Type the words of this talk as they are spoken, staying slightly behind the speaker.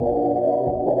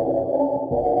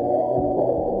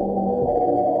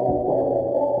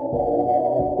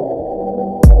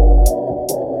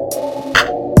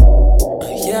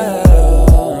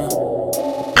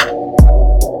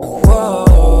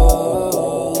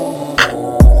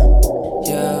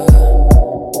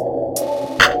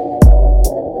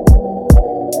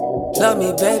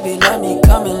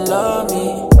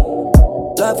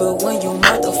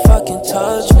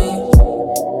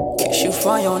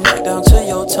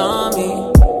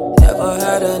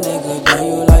got a nigga, do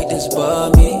you like this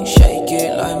bummy? Shake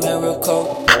it like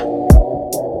miracle.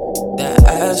 That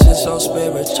ass is so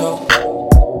spiritual.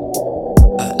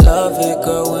 I love it,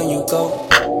 girl, when you go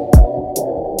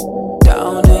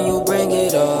down and you bring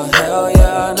it all. Hell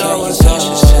yeah, I know it's on.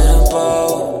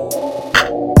 Simple.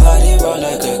 Body roll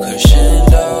like a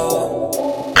crescendo.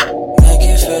 Make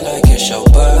it feel like it's your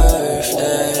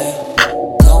birthday.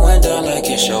 Going down like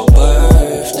it's your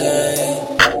birthday.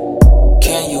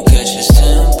 Can you catch this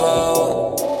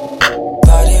tempo?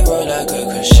 Body roll like a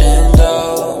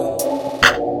crescendo.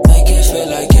 Make it feel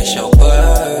like it's your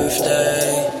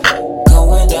birthday.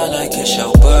 Going down like it's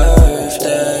your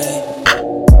birthday.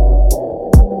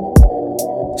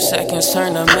 Seconds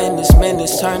turn to minutes,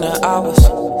 minutes turn to hours.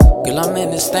 Girl, I'm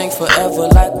in this thing forever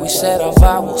like we said our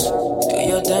vows. Do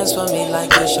your dance for me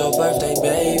like it's your birthday,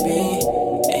 baby.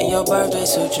 And your birthday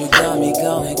suit, you got me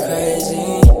going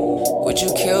crazy. Would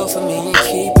you kill for me and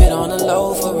keep it on the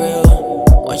low for real?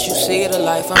 Once you see the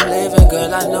life I'm living,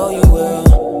 girl, I know you will.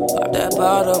 Pop that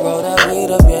bottle, roll that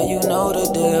weed up, yeah, you know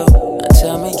the deal. Now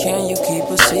tell me, can you keep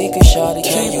a secret, shawty?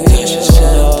 Can you catch a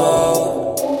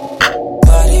tempo?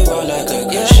 Body roll like a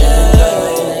crescendo.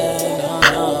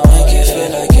 Make it feel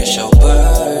like it's your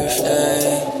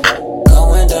birthday.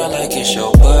 Going down like it's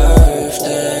your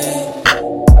birthday.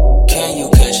 Can you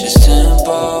catch this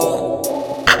tempo?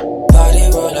 Body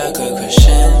roll like a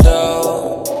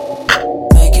crescendo.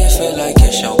 Make it feel like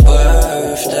it's your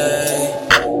birthday.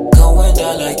 Going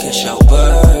down like it's your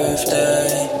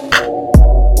birthday.